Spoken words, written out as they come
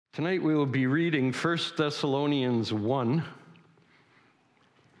Tonight we will be reading 1 Thessalonians 1.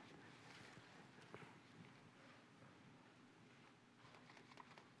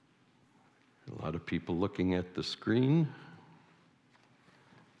 A lot of people looking at the screen.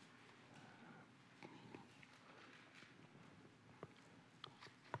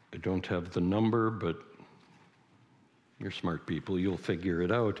 I don't have the number, but you're smart people. You'll figure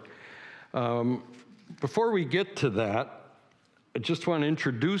it out. Before we get to that, I just want to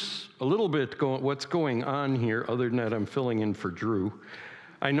introduce a little bit what's going on here. Other than that, I'm filling in for Drew.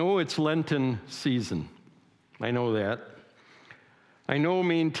 I know it's Lenten season. I know that. I know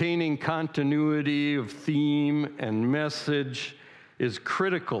maintaining continuity of theme and message is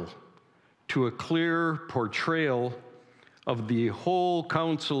critical to a clear portrayal of the whole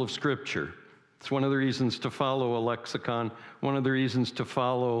counsel of Scripture. It's one of the reasons to follow a lexicon, one of the reasons to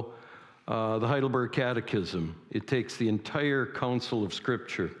follow the Heidelberg Catechism. It takes the entire counsel of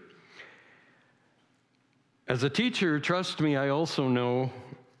Scripture. As a teacher, trust me, I also know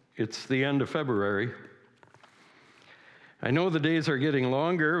it's the end of February. I know the days are getting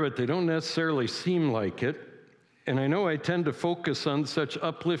longer, but they don't necessarily seem like it. And I know I tend to focus on such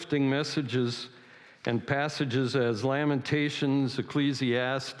uplifting messages and passages as Lamentations,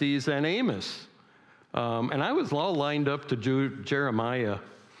 Ecclesiastes, and Amos. And I was all lined up to Jeremiah.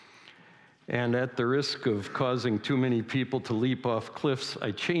 And at the risk of causing too many people to leap off cliffs,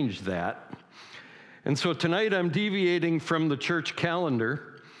 I changed that. And so tonight I'm deviating from the church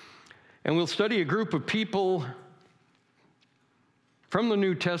calendar, and we'll study a group of people from the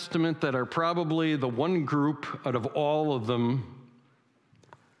New Testament that are probably the one group out of all of them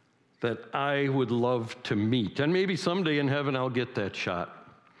that I would love to meet. And maybe someday in heaven I'll get that shot.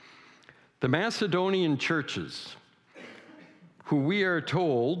 The Macedonian churches, who we are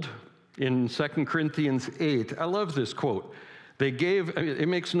told in 2 Corinthians 8, I love this quote. They gave, it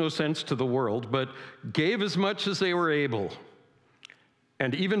makes no sense to the world, but gave as much as they were able,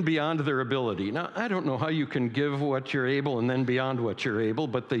 and even beyond their ability. Now, I don't know how you can give what you're able and then beyond what you're able,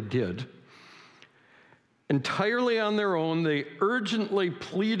 but they did. Entirely on their own, they urgently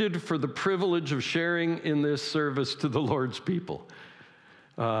pleaded for the privilege of sharing in this service to the Lord's people.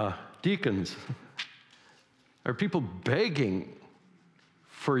 Deacons, are people begging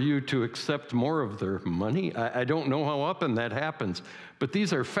for you to accept more of their money? I don't know how often that happens, but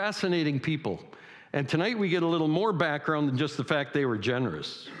these are fascinating people. And tonight we get a little more background than just the fact they were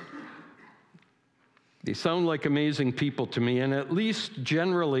generous. They sound like amazing people to me, and at least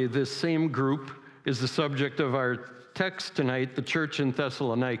generally this same group is the subject of our text tonight, the church in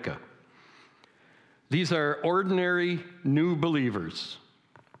Thessalonica. These are ordinary new believers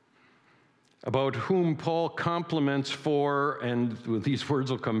about whom Paul compliments for, and these words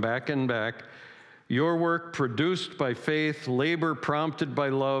will come back and back, your work produced by faith, labor prompted by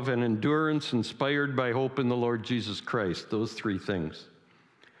love, and endurance inspired by hope in the Lord Jesus Christ. Those three things.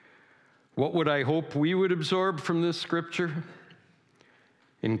 What would I hope we would absorb from this scripture?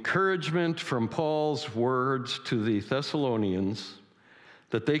 Encouragement from Paul's words to the Thessalonians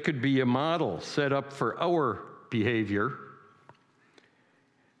that they could be a model set up for our behavior.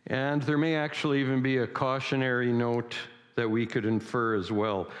 And there may actually even be a cautionary note that we could infer as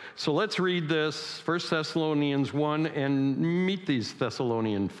well. So let's read this, 1 Thessalonians 1, and meet these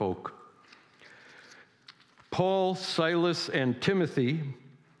Thessalonian folk. Paul, Silas, and Timothy,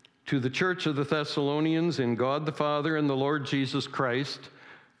 to the church of the Thessalonians in God the Father and the Lord Jesus Christ,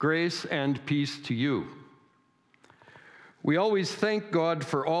 grace and peace to you. We always thank God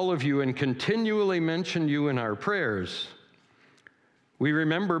for all of you and continually mention you in our prayers. We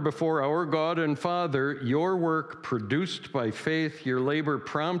remember before our God and Father your work produced by faith, your labor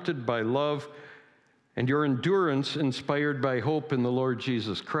prompted by love, and your endurance inspired by hope in the Lord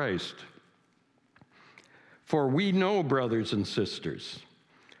Jesus Christ. For we know, brothers and sisters,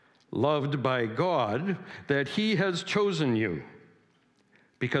 loved by God, that He has chosen you,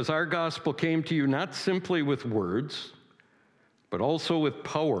 because our gospel came to you not simply with words, but also with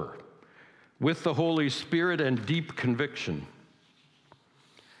power, with the Holy Spirit and deep conviction.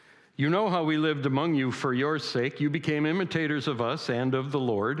 You know how we lived among you for your sake. You became imitators of us and of the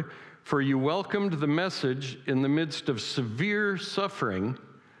Lord, for you welcomed the message in the midst of severe suffering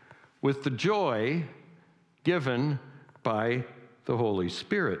with the joy given by the Holy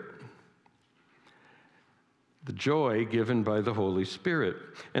Spirit. The joy given by the Holy Spirit.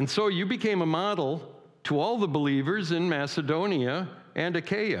 And so you became a model to all the believers in Macedonia and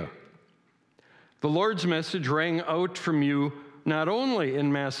Achaia. The Lord's message rang out from you not only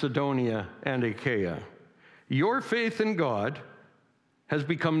in Macedonia and Achaia. Your faith in God has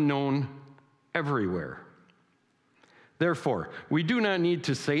become known everywhere. Therefore, we do not need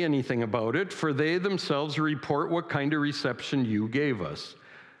to say anything about it, for they themselves report what kind of reception you gave us.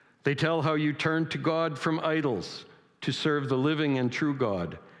 They tell how you turned to God from idols to serve the living and true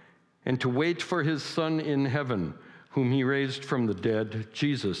God, and to wait for his Son in heaven, whom he raised from the dead,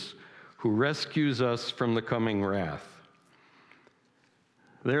 Jesus, who rescues us from the coming wrath.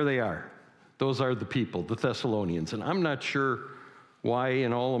 There they are. Those are the people, the Thessalonians. And I'm not sure why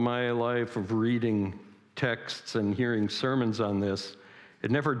in all of my life of reading texts and hearing sermons on this,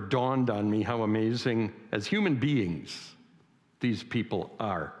 it never dawned on me how amazing, as human beings, these people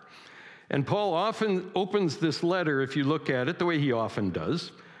are. And Paul often opens this letter, if you look at it, the way he often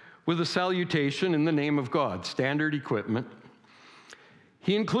does, with a salutation in the name of God, standard equipment.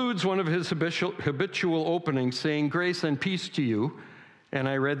 He includes one of his habitual openings saying, "Grace and peace to you," and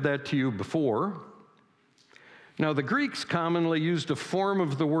I read that to you before. Now, the Greeks commonly used a form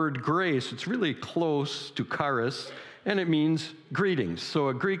of the word grace. It's really close to charis, and it means greetings. So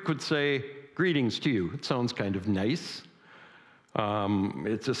a Greek would say, "Greetings to you." It sounds kind of nice.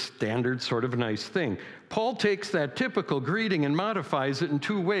 It's a standard sort of nice thing. Paul takes that typical greeting and modifies it in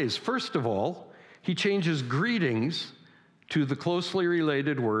two ways. First of all, he changes greetings to the closely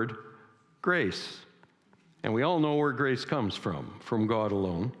related word grace. And we all know where grace comes from God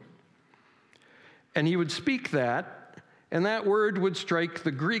alone. And he would speak that, and that word would strike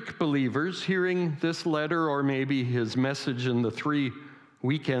the Greek believers hearing this letter, or maybe his message in the 3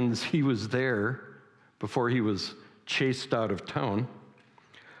 weekends he was there before he was chased out of town.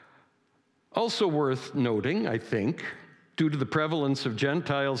 Also worth noting, I think, due to the prevalence of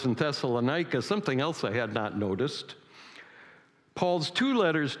Gentiles in Thessalonica, something else I had not noticed. Paul's 2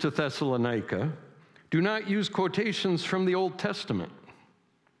 letters to Thessalonica do not use quotations from the Old Testament.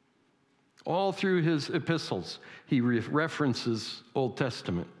 All through his epistles, he references Old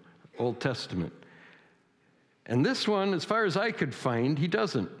Testament. And this one, as far as I could find, he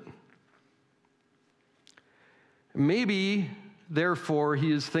doesn't. Maybe, therefore,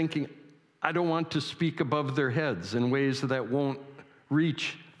 he is thinking, I don't want to speak above their heads in ways that won't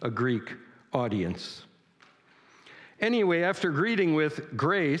reach a Greek audience. Anyway, after greeting with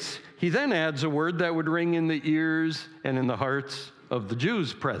grace, he then adds a word that would ring in the ears and in the hearts of the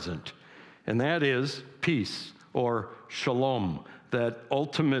Jews present, and that is peace, or shalom, that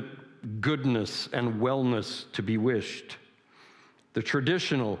ultimate goodness and wellness to be wished, the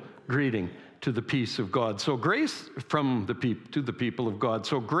traditional greeting to the peace of God. So grace to the people of God.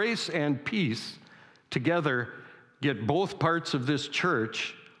 So grace and peace together get both parts of this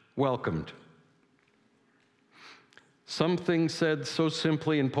church welcomed. Something said so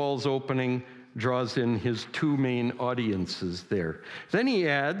simply in Paul's opening draws in his 2 main audiences there. Then he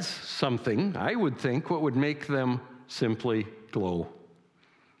adds something, I would think, what would make them simply glow.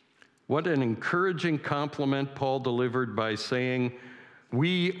 What an encouraging compliment Paul delivered by saying,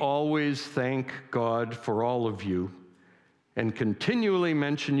 "We always thank God for all of you and continually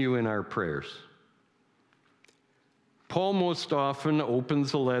mention you in our prayers." Paul most often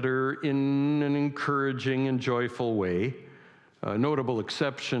opens a letter in an encouraging and joyful way. A notable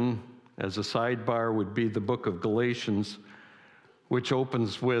exception, as a sidebar, would be the book of Galatians, which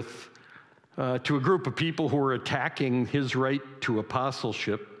opens with, to a group of people who are attacking his right to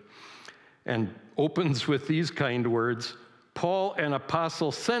apostleship, and opens with these kind words, "Paul, an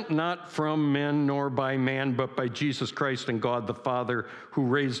apostle, sent not from men nor by man, but by Jesus Christ and God the Father, who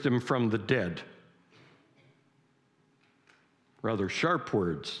raised him from the dead." Rather sharp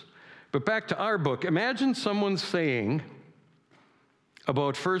words. But back to our book. Imagine someone saying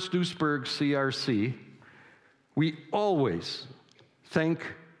about First Duisburg CRC, "We always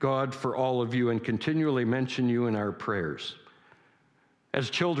thank God for all of you and continually mention you in our prayers." As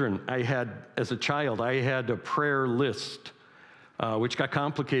a child, I had a prayer list, which got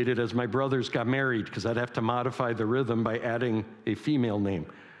complicated as my brothers got married, because I'd have to modify the rhythm by adding a female name.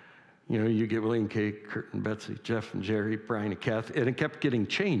 You know, you get William, Kate, Kurt, and Betsy, Jeff, and Jerry, Brian, and Kath, and it kept getting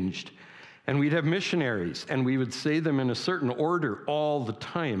changed. And we'd have missionaries, and we would say them in a certain order all the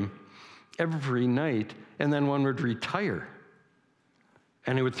time, every night, and then one would retire.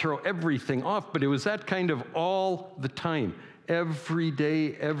 And it would throw everything off, but it was that kind of all the time, every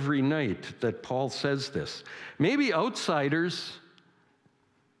day, every night, that Paul says this. Maybe outsiders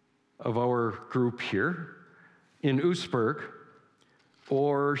of our group here in Duisburg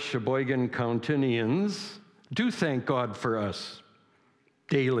or Sheboygan Countinians do thank God for us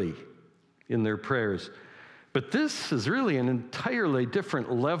daily in their prayers. But this is really an entirely different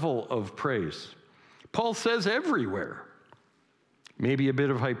level of praise. Paul says everywhere. Maybe a bit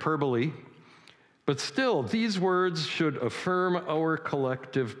of hyperbole, but still, these words should affirm our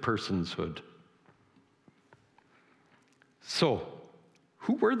collective personhood. So,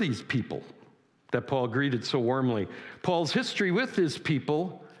 who were these people that Paul greeted so warmly? Paul's history with his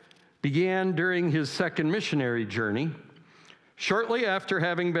people began during his second missionary journey, shortly after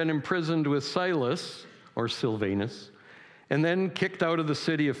having been imprisoned with Silas, or Silvanus, and then kicked out of the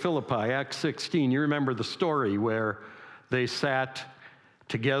city of Philippi. Acts 16, you remember the story where they sat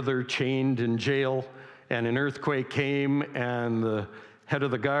together, chained in jail, and an earthquake came, and the head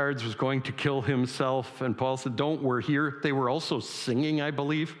of the guards was going to kill himself, and Paul said, "Don't, we're here." They were also singing, I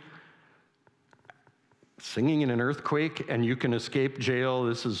believe. Singing in an earthquake, and you can escape jail.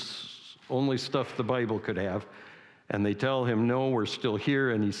 This is only stuff the Bible could have. And they tell him, "No, we're still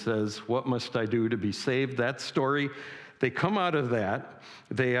here." And he says, "What must I do to be saved?" That story, they come out of that.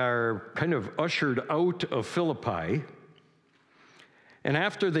 They are kind of ushered out of Philippi. And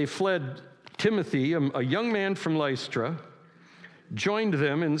after they fled, Timothy, a young man from Lystra, joined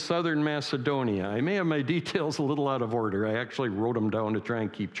them in southern Macedonia. I may have my details a little out of order. I actually wrote them down to try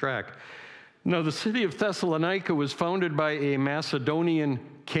and keep track. Now, the city of Thessalonica was founded by a Macedonian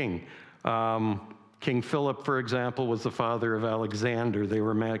king. King Philip, for example, was the father of Alexander. They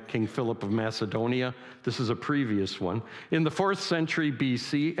were King Philip of Macedonia. This is a previous one. In the 4th century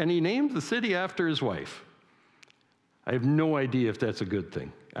BC, and he named the city after his wife. I have no idea if that's a good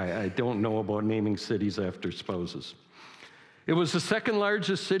thing. I don't know about naming cities after spouses. It was the second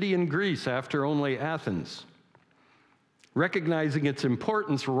largest city in Greece after only Athens. Recognizing its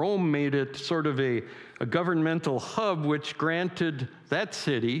importance, Rome made it sort of a governmental hub which granted that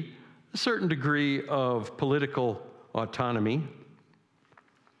city a certain degree of political autonomy.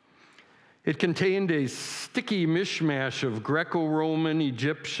 It contained a sticky mishmash of Greco-Roman,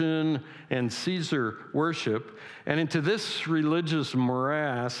 Egyptian, and Caesar worship, and into this religious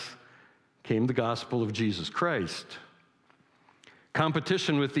morass came the gospel of Jesus Christ.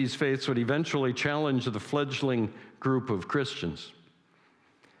 Competition with these faiths would eventually challenge the fledgling group of Christians.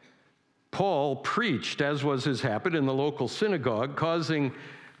 Paul preached, as was his habit, in the local synagogue, causing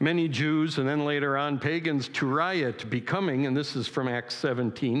many Jews and then later on pagans to riot, becoming, and this is from Acts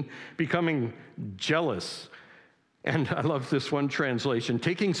 17, becoming jealous. And I love this one translation,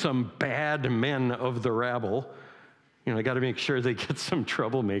 taking some bad men of the rabble. I got to make sure they get some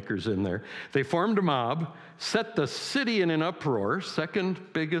troublemakers in there. They formed a mob, set the city in an uproar, second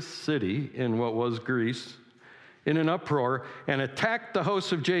biggest city in what was Greece, in an uproar, and attacked the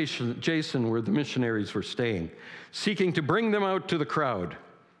house of Jason where the missionaries were staying, seeking to bring them out to the crowd.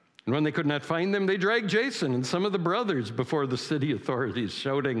 And when they could not find them, they dragged Jason and some of the brothers before the city authorities,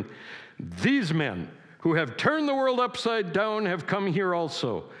 shouting, "These men who have turned the world upside down have come here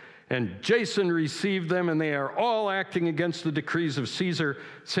also." And Jason received them, and they are all acting against the decrees of Caesar,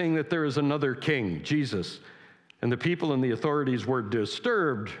 saying that there is another king, Jesus. And the people and the authorities were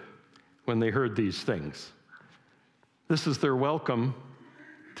disturbed when they heard these things. This is their welcome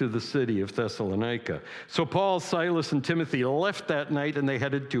to the city of Thessalonica. So Paul, Silas, and Timothy left that night, and they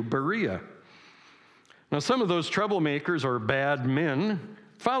headed to Berea. Now, some of those troublemakers, or bad men,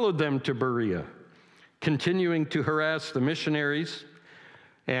 followed them to Berea, continuing to harass the missionaries.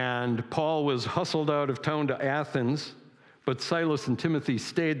 And Paul was hustled out of town to Athens, but Silas and Timothy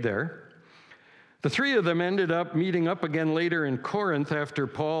stayed there. The three of them ended up meeting up again later in Corinth after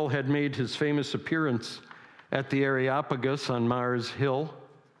Paul had made his famous appearance at the Areopagus on Mars Hill.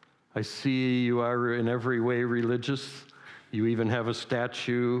 I see you are in every way religious. You even have a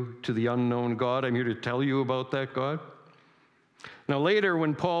statue to the unknown God. I'm here to tell you about that God. Now later,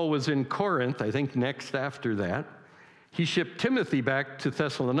 when Paul was in Corinth, I think next after that, he shipped Timothy back to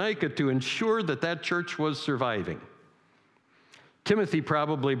Thessalonica to ensure that that church was surviving. Timothy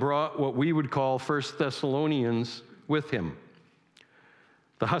probably brought what we would call 1 Thessalonians with him.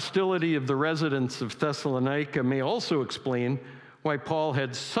 The hostility of the residents of Thessalonica may also explain why Paul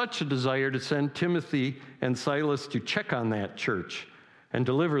had such a desire to send Timothy and Silas to check on that church and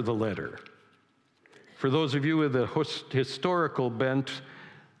deliver the letter. For those of you with a historical bent,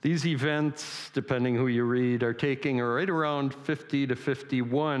 these events, depending who you read, are taking right around 50 to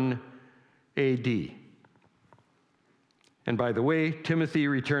 51 AD. And by the way, Timothy,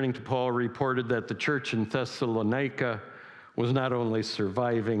 returning to Paul, reported that the church in Thessalonica was not only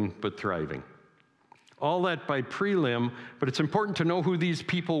surviving, but thriving. All that by prelim, but it's important to know who these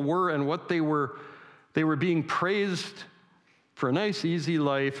people were and what they were. They were being praised for a nice, easy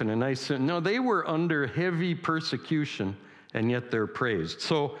life and a nice... No, they were under heavy persecution, and yet they're praised.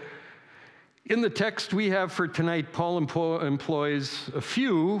 So in the text we have for tonight, Paul employs a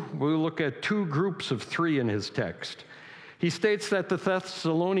few. We'll look at two groups of three in his text. He states that the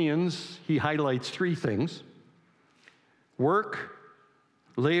Thessalonians, he highlights three things: work,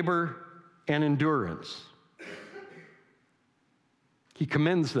 labor, and endurance. He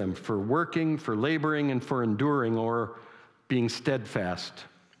commends them for working, for laboring, and for enduring, or being steadfast.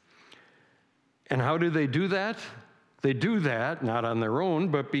 And how do they do that? They do that not on their own,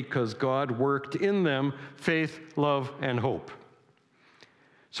 but because God worked in them faith, love, and hope.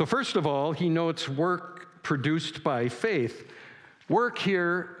 So first of all, he notes work produced by faith. Work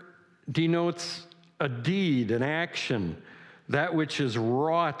here denotes a deed, an action, that which is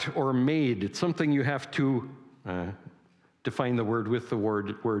wrought or made. It's something you have to define the word with the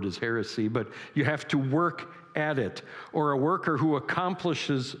word is heresy, but you have to work at it, or a worker who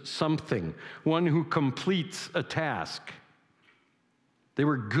accomplishes something, one who completes a task. They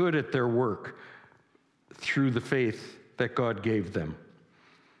were good at their work through the faith that God gave them.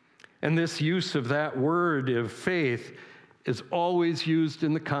 And this use of that word of faith is always used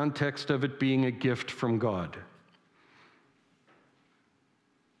in the context of it being a gift from God.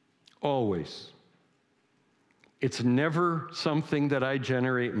 Always. It's never something that I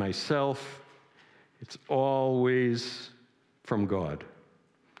generate myself. It's always from God.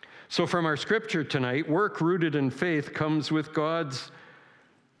 So from our scripture tonight, work rooted in faith comes with God's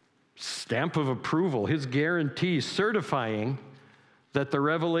stamp of approval, his guarantee certifying that the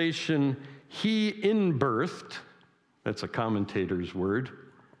revelation he inbirthed, that's a commentator's word,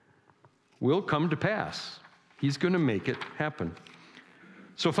 will come to pass. He's going to make it happen.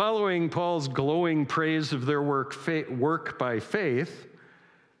 So following Paul's glowing praise of their work by faith,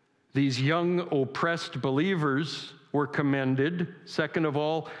 these young oppressed believers were commended, second of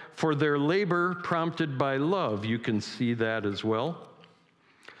all, for their labor prompted by love. You can see that as well.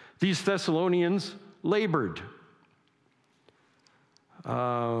 These Thessalonians labored.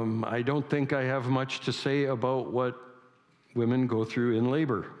 I don't think I have much to say about what women go through in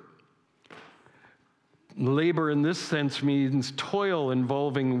labor. Labor in this sense means toil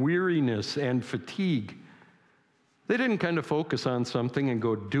involving weariness and fatigue. They didn't kind of focus on something and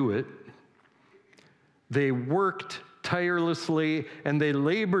go do it. They worked tirelessly and they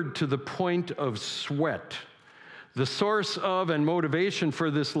labored to the point of sweat. The source of and motivation for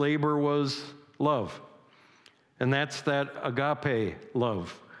this labor was love. And that's that agape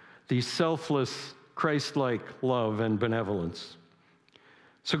love, the selfless, Christ-like love and benevolence.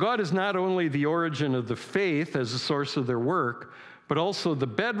 So God is not only the origin of the faith as a source of their work, but also the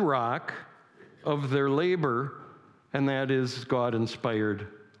bedrock of their labor, and that is God-inspired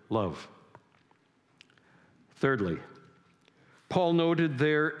love. Thirdly, Paul noted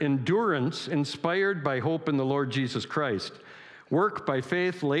their endurance inspired by hope in the Lord Jesus Christ. Work by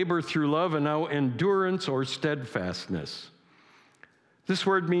faith, labor through love, and now endurance or steadfastness. This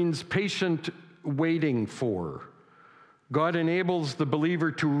word means patient waiting for. God enables the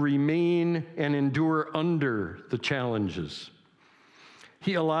believer to remain and endure under the challenges.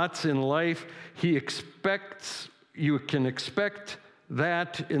 He allots in life, you can expect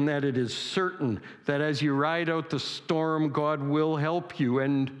that in that it is certain that as you ride out the storm, God will help you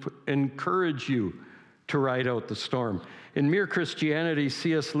and encourage you to ride out the storm. In Mere Christianity,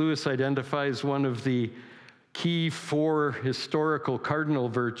 C.S. Lewis identifies one of the key 4 historical cardinal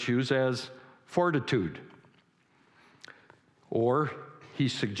virtues as fortitude. Or, he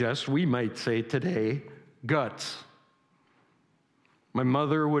suggests, we might say today, guts. My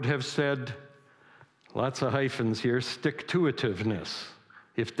mother would have said, lots of hyphens here, stick-to-itiveness,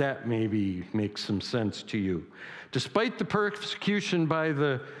 if that maybe makes some sense to you. Despite the persecution by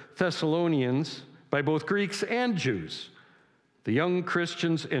the Thessalonians, by both Greeks and Jews, the young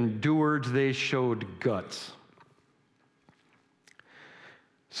Christians endured, they showed guts.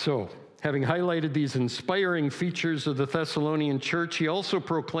 So, having highlighted these inspiring features of the Thessalonian church, he also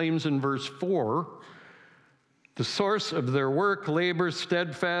proclaims in verse 4, the source of their work, labor,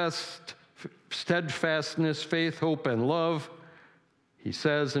 steadfastness, faith, hope, and love. He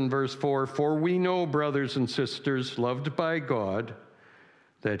says in verse 4, for we know, brothers and sisters, loved by God,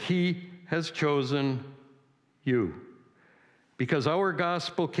 that he has chosen you. Because our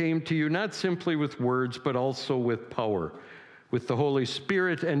gospel came to you not simply with words, but also with power, with the Holy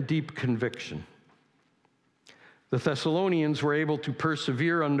Spirit and deep conviction. The Thessalonians were able to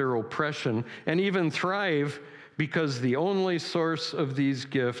persevere under oppression and even thrive because the only source of these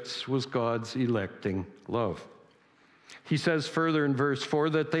gifts was God's electing love. He says further in verse 4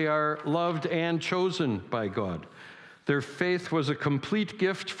 that they are loved and chosen by God. Their faith was a complete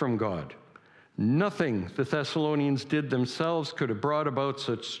gift from God. Nothing the Thessalonians did themselves could have brought about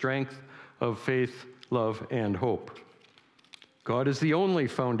such strength of faith, love, and hope. God is the only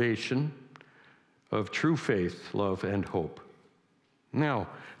foundation of true faith, love, and hope. Now,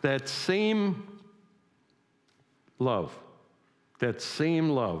 that same love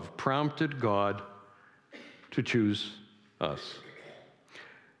prompted God to choose us.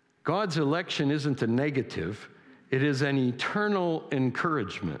 God's election isn't a negative, it is an eternal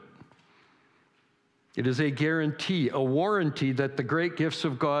encouragement. It is a guarantee, a warranty that the great gifts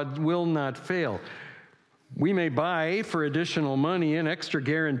of God will not fail. We may buy for additional money an extra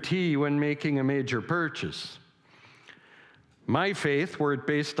guarantee when making a major purchase. My faith, were it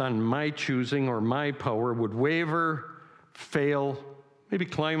based on my choosing or my power, would waver, fail, maybe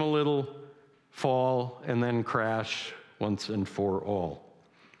climb a little, fall, and then crash once and for all.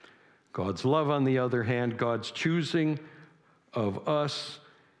 God's love, on the other hand, God's choosing of us,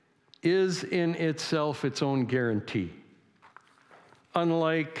 is in itself its own guarantee.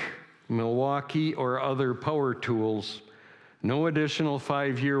 Unlike Milwaukee or other power tools, no additional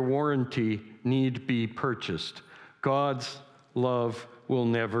 5-year warranty need be purchased. God's love will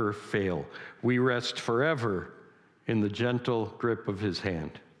never fail. We rest forever in the gentle grip of his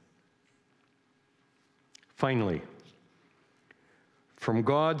hand. Finally, from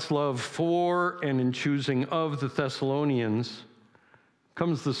God's love for and in choosing of the Thessalonians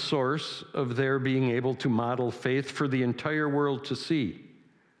comes the source of their being able to model faith for the entire world to see,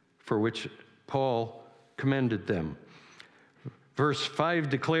 for which Paul commended them. Verse 5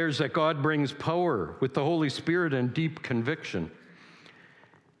 declares that God brings power with the Holy Spirit and deep conviction.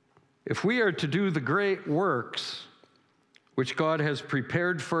 If we are to do the great works which God has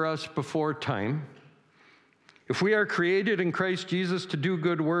prepared for us before time, if we are created in Christ Jesus to do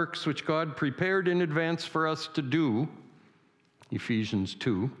good works which God prepared in advance for us to do, Ephesians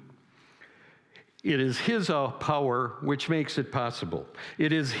 2, it is his power which makes it possible.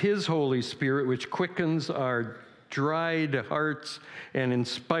 It is his Holy Spirit which quickens our dried hearts and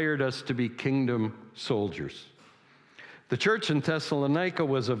inspired us to be kingdom soldiers. The church in Thessalonica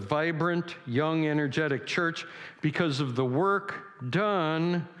was a vibrant, young, energetic church because of the work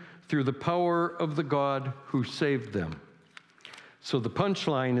done through the power of the God who saved them. So the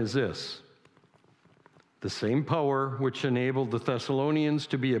punchline is this: the same power which enabled the Thessalonians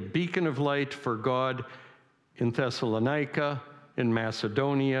to be a beacon of light for God in Thessalonica, in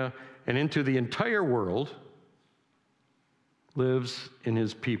Macedonia, and into the entire world lives in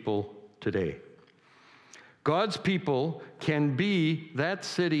his people today. God's people can be that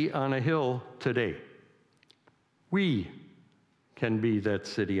city on a hill today. We can be that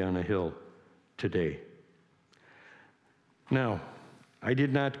city on a hill today. Now, I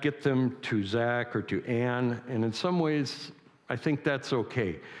did not get them to Zach or to Ann, and in some ways, I think that's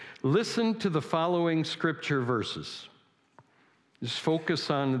okay. Listen to the following scripture verses. Just focus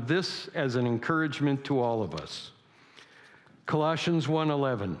on this as an encouragement to all of us. Colossians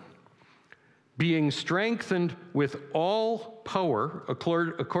 1:11, being strengthened with all power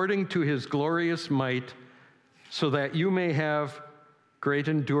according to his glorious might, so that you may have great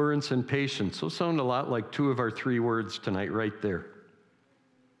endurance and patience. Those sound a lot like two of our 3 words tonight right there.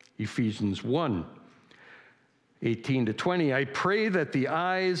 Ephesians 1:18-20, I pray that the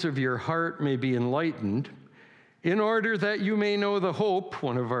eyes of your heart may be enlightened, in order that you may know the hope,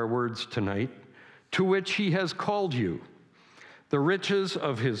 one of our words tonight, to which he has called you, the riches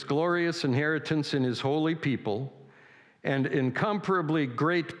of his glorious inheritance in his holy people, and incomparably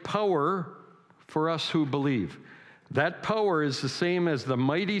great power for us who believe. That power is the same as the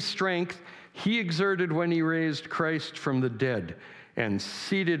mighty strength he exerted when he raised Christ from the dead and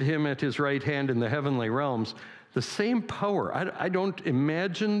seated him at his right hand in the heavenly realms. The same power. I don't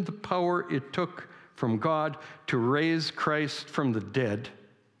imagine the power it took from God to raise Christ from the dead.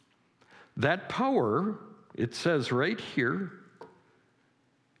 That power, it says right here,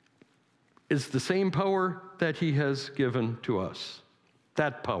 is the same power that he has given to us.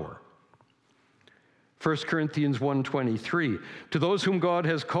 That power. 1 Corinthians 1:23, to those whom God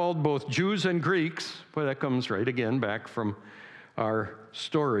has called both Jews and Greeks, well, that comes right again back from our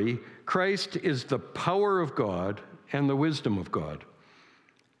story, Christ is the power of God and the wisdom of God.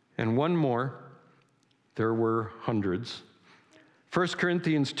 And one more, there were hundreds. 1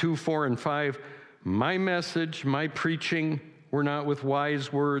 Corinthians 2:4 and 5, my message, my preaching were not with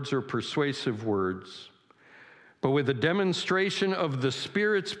wise words or persuasive words, but with a demonstration of the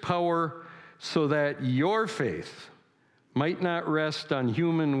Spirit's power, so that your faith might not rest on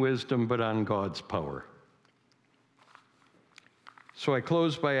human wisdom, but on God's power. So I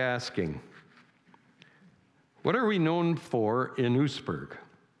close by asking, what are we known for in Oostburg?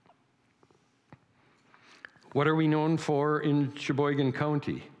 What are we known for in Sheboygan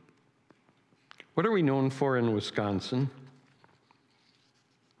County? What are we known for in Wisconsin?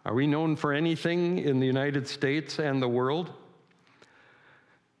 Are we known for anything in the United States and the world?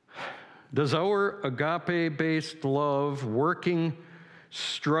 Does our agape-based love working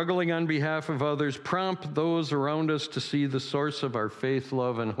struggling on behalf of others, prompt those around us to see the source of our faith,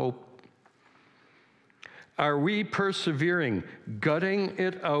 love, and hope? Are we persevering, gutting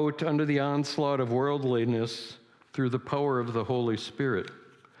it out under the onslaught of worldliness through the power of the Holy Spirit,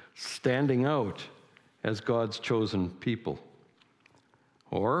 standing out as God's chosen people?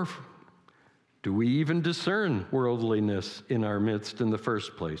 Or do we even discern worldliness in our midst in the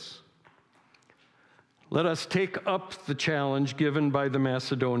first place? Let us take up the challenge given by the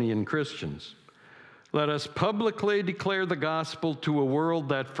Macedonian Christians. Let us publicly declare the gospel to a world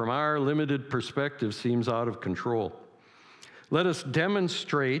that, from our limited perspective, seems out of control. Let us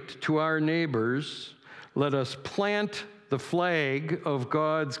demonstrate to our neighbors, let us plant the flag of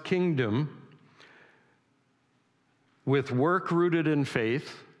God's kingdom with work rooted in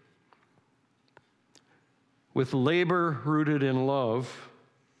faith, with labor rooted in love,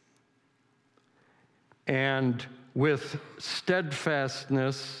 and with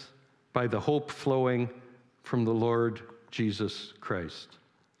steadfastness by the hope flowing from the Lord Jesus Christ.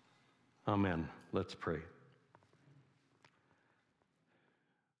 Amen. Let's pray.